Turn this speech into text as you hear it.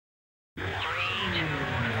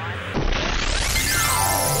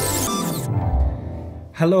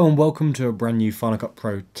Hello and welcome to a brand new Final Cut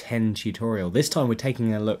Pro 10 tutorial. This time we're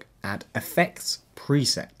taking a look at effects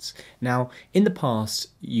presets. Now, in the past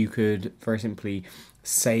you could very simply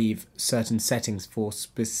save certain settings for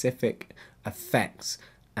specific effects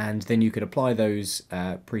and then you could apply those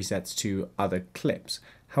presets to other clips.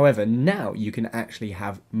 However, now you can actually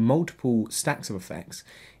have multiple stacks of effects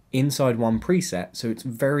inside one preset, so it's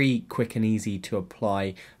very quick and easy to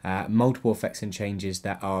apply multiple effects and changes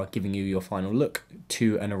that are giving you your final look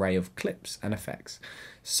to an array of clips and effects.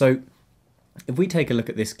 So if we take a look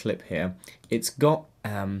at this clip here, it's got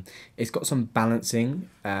some balancing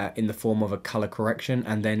in the form of a color correction,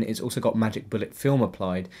 and then it's also got magic bullet film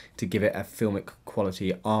applied to give it a filmic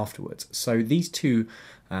quality afterwards. So these two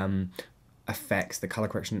effects, the color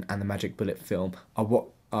correction and the magic bullet film, are what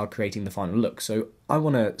are creating the final look. So I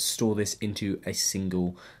want to store this into a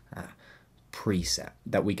single preset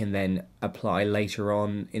that we can then apply later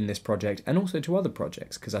on in this project and also to other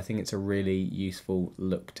projects, because I think it's a really useful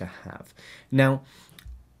look to have. Now,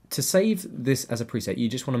 to save this as a preset, you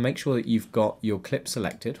just want to make sure that you've got your clip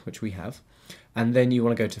selected, which we have, and then you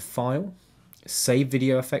want to go to File, Save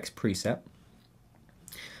Video Effects Preset,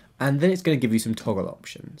 and then it's going to give you some toggle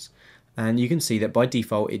options. And you can see that by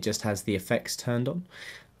default it just has the effects turned on.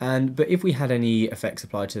 But if we had any effects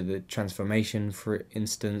applied to the transformation, for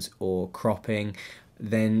instance, or cropping,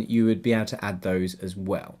 then you would be able to add those as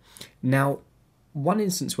well. Now, one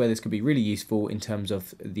instance where this could be really useful in terms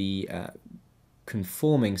of the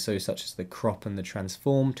conforming, so such as the crop and the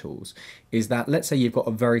transform tools, is that let's say you've got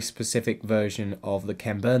a very specific version of the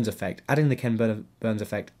Ken Burns effect. Adding the Ken Burns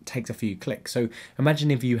effect takes a few clicks. So imagine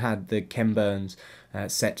if you had the Ken Burns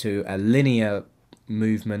set to a linear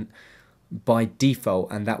movement by default,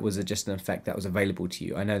 and that was just an effect that was available to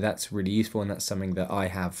you. I know that's really useful, and that's something that I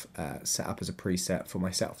have set up as a preset for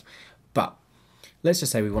myself. But let's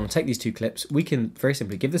just say we want to take these two clips. We can very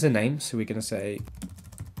simply give this a name. So we're going to say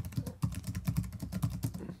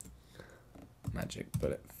Magic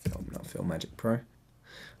Bullet Film, not Film Magic Pro.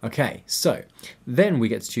 Okay, so then we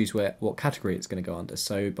get to choose what category it's going to go under.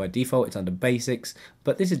 So by default it's under Basics,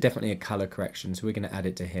 but this is definitely a color correction, so we're going to add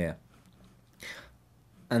it to here.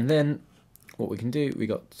 And then what we can do, we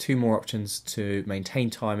got two more options to maintain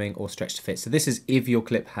timing or stretch to fit. So this is if your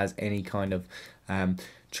clip has any kind of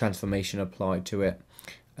transformation applied to it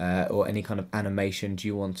or any kind of animation. Do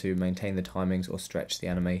you want to maintain the timings or stretch the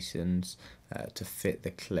animations to fit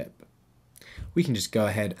the clip? We can just go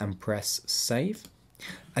ahead and press save.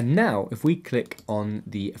 And now if we click on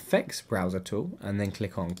the effects browser tool and then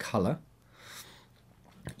click on color,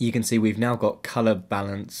 you can see we've now got color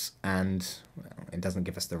balance, and well, it doesn't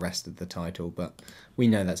give us the rest of the title, but we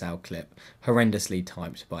know that's our clip, horrendously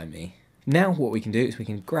typed by me. Now what we can do is we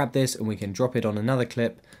can grab this and we can drop it on another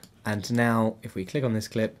clip, and now if we click on this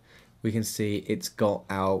clip we can see it's got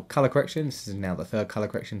our color correction. This is now the third color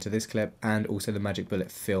correction to this clip, and also the magic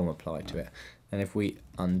bullet film applied to it. And if we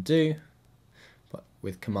undo, but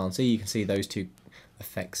with Command C, you can see those two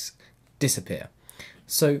effects disappear.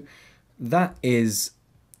 So that is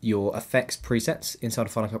your effects presets inside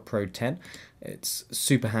of Final Cut Pro 10. It's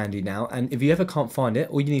super handy now, and if you ever can't find it,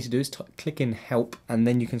 all you need to do is click in Help, and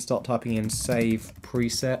then you can start typing in Save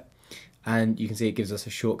Preset, and you can see it gives us a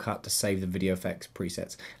shortcut to save the video effects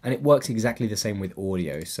presets. And it works exactly the same with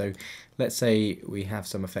audio. So let's say we have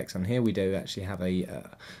some effects on here. We do actually have a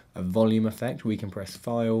volume effect. We can press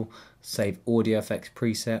File, Save Audio Effects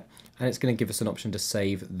Preset, and it's going to give us an option to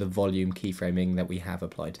save the volume keyframing that we have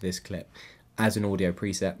applied to this clip as an audio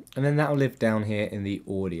preset, and then that will live down here in the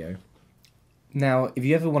audio. Now, if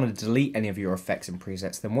you ever want to delete any of your effects and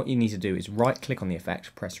presets, then what you need to do is right click on the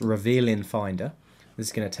effect, press Reveal in Finder. This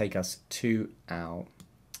is going to take us to our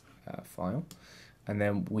file, and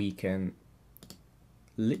then we can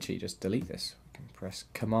literally just delete this. We can press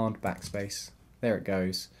Command Backspace, there it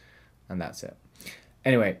goes, and that's it.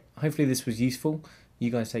 Anyway, hopefully this was useful.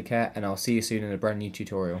 You guys take care, and I'll see you soon in a brand new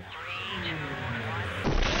tutorial.